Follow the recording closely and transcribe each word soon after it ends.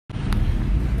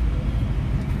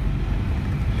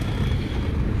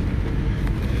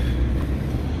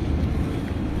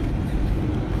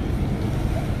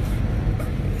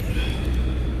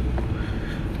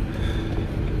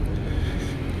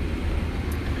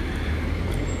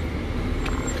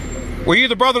Were you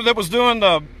the brother that was doing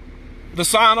the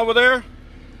sign over there?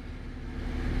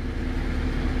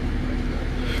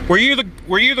 Were you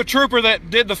the trooper that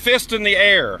did the fist in the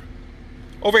air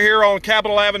over here on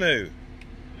Capitol Avenue?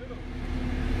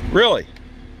 Really?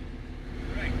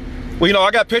 Well, you know,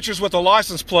 I got pictures with the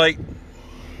license plate.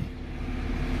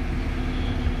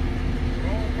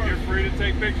 You're free to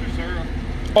take pictures, sir.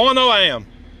 Oh, I know I am.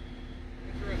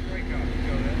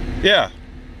 Yeah.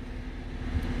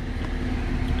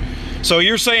 So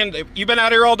you're saying you've been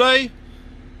out here all day?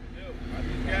 No, I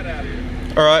just got out here.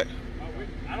 All right.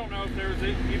 I don't know if there was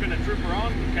even a trooper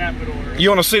on the Capitol. Or You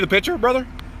want to see the picture, brother?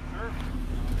 Sure.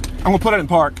 I'm gonna put it in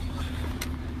park.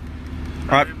 All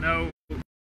right. No.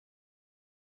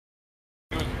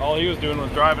 All he was doing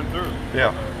was driving through.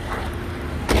 Yeah.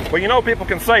 Well, you know, people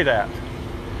can say that.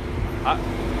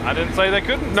 I didn't say they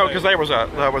couldn't. No, because there was a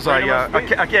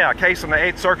case in the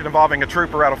 8th Circuit involving a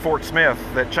trooper out of Fort Smith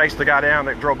that chased the guy down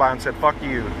that drove by and said, "Fuck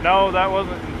you." No, that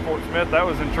wasn't in Fort Smith. That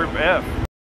was in Troop F.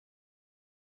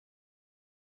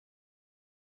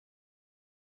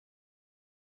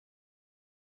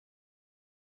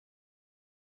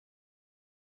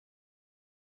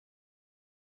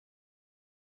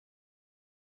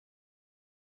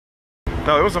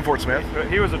 No, it was in Fort Smith.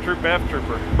 He was a Troop F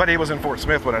trooper. But he was in Fort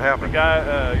Smith when it The happened.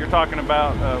 guy you're talking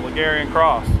about, Ligarian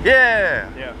Cross. Yeah.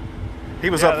 Yeah. He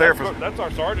was up there for. That's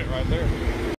our sergeant right there.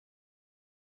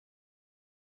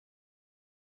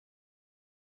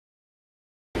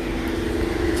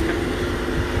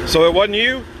 So it wasn't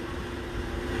you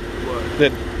What?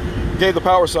 that gave the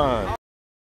power sign?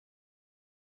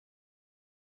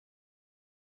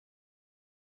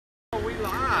 Oh, we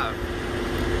live.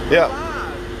 Yeah.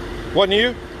 Live. Wasn't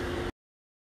you?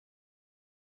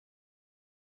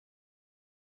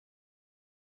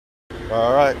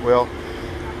 All right, well,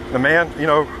 the man, you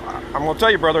know, I'm going to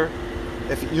tell you, brother,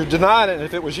 if you're denying it, and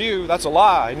if it was you, that's a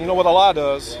lie. And you know what a lie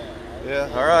does. Yeah,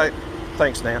 all right.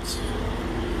 Thanks, Nance.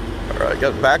 All right,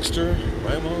 got Baxter,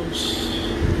 Ramos,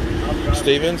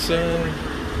 Stevenson,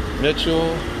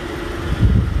 Mitchell,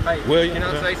 Hey, Williams. can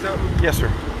I say something? Yes,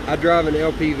 sir. I drive an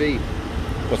LPV,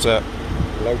 What's that?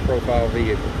 low profile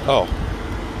vehicle. Oh.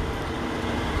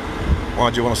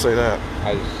 Why'd you want to say that?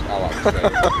 I like to say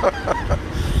it.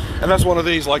 And that's one of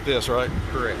these like this, right?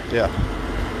 Correct. Yeah.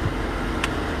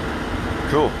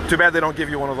 Cool. Too bad they don't give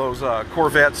you one of those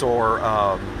Corvettes or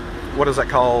what is that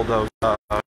called? Those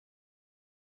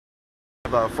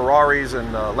the Ferraris and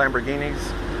Lamborghinis.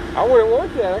 I wouldn't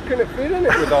want that. I couldn't fit in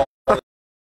it with all.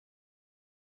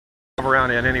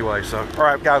 Around in anyway. So, all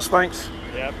right, guys. Thanks.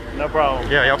 Yep, no problem.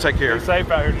 Yeah, y'all take care. Be safe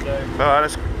out here today.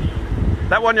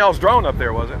 That wasn't y'all's drone up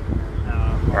there, was it?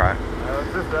 No. All right.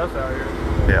 It's just us out here.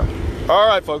 Yeah. All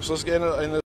right, folks. Let's get in this.